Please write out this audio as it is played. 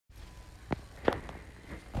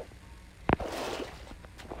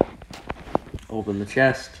Open the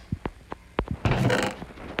chest. What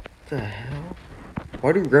the hell?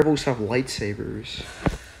 Why do rebels have lightsabers?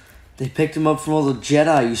 They picked him up from all the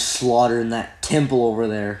Jedi you slaughtered in that temple over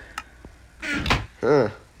there. Huh.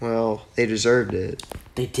 Well, they deserved it.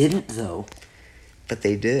 They didn't, though. But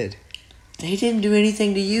they did. They didn't do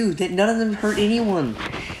anything to you. None of them hurt anyone.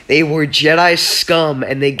 They were Jedi scum,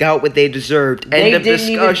 and they got what they deserved. End of discussion.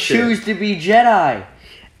 They didn't even choose to be Jedi.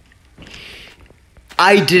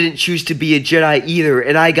 I didn't choose to be a Jedi either,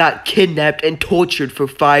 and I got kidnapped and tortured for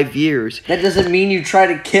 5 years. That doesn't mean you try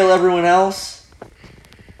to kill everyone else.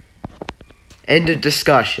 End of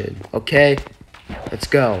discussion, okay? Let's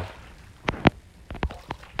go.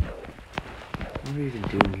 What are you even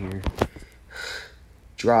doing here?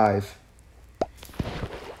 Drive.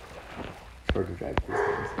 It's hard to drive these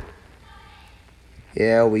things.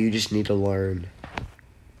 Yeah, well, you just need to learn.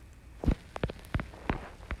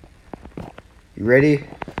 You ready?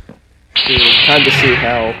 Time to see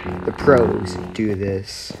how the pros do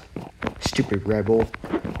this. Stupid rebel.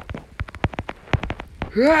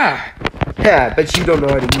 Ah! Yeah, but you don't know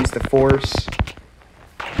how to use the Force.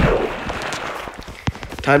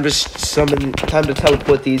 Time to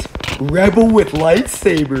teleport these rebel with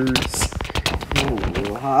lightsabers.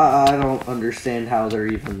 Ooh, I don't understand how they're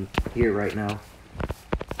even here right now.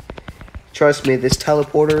 Trust me, this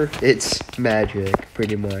teleporter, it's magic,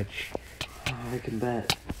 pretty much. I can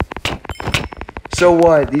bet. So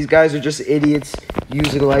what? These guys are just idiots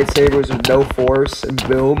using lightsabers with no force, and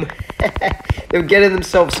boom. They're getting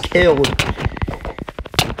themselves killed.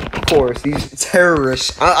 Of course, these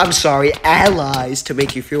terrorists, I'm sorry, allies, to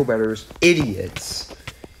make you feel better, idiots.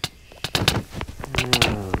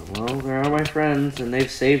 Well, they are my friends, and they've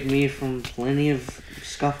saved me from plenty of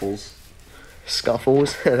scuffles.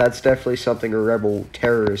 Scuffles? That's definitely something a rebel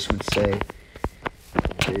terrorist would say.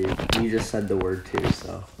 You just said the word too,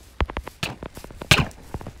 so.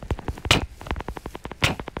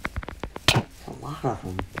 A lot of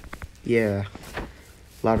them. Yeah.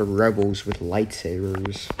 A lot of rebels with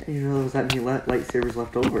lightsabers. I didn't know there was that many lightsabers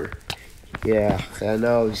left over. Yeah, I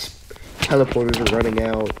know. These teleporters are running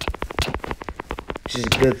out. Which is a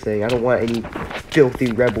good thing. I don't want any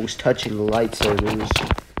filthy rebels touching the lightsabers.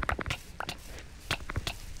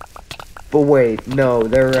 But wait, no,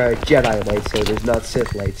 they're Jedi lightsabers, not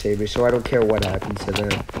Sith lightsabers, so I don't care what happens to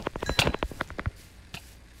them.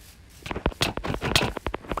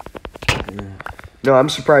 No, I'm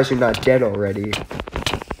surprised you're not dead already.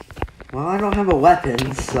 Well, I don't have a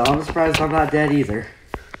weapon, so I'm surprised I'm not dead either.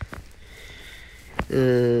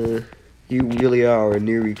 You really are a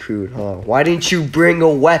new recruit, huh? Why didn't you bring a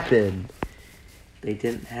weapon? They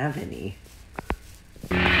didn't have any.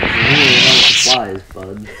 Supplies,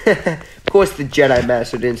 bud. Of course the Jedi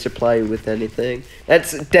Master didn't supply you with anything.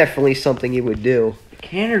 That's definitely something he would do. I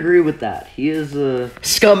can't agree with that. He is a...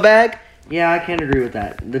 Scumbag? Yeah, I can't agree with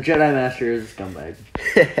that. The Jedi Master is a scumbag.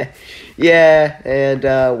 Yeah, and,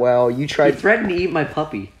 well, you tried... He threatened to eat my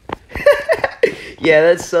puppy. Yeah,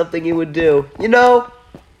 that's something he would do. You know,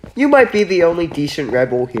 you might be the only decent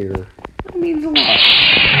rebel here. That means a lot.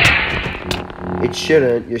 It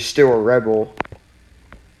shouldn't. You're still a rebel.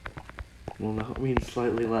 Well, no, it means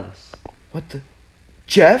slightly less. What the?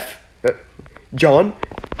 Jeff? John?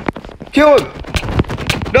 Kill him!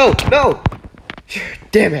 No, no!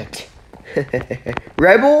 Damn it.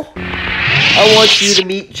 Rebel? I want you to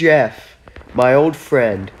meet Jeff, my old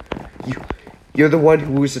friend. You're the one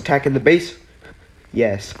who was attacking the base?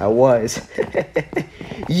 Yes, I was.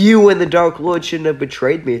 You and the Dark Lord shouldn't have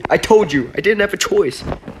betrayed me. I told you, I didn't have a choice.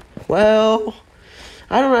 Well,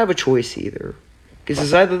 I don't have a choice either. Because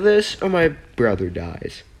it's either this or my brother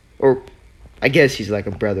dies. Or, I guess he's like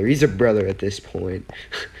a brother. He's a brother at this point.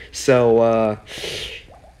 So,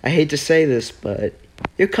 I hate to say this, but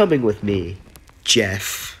you're coming with me,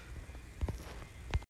 Jeff.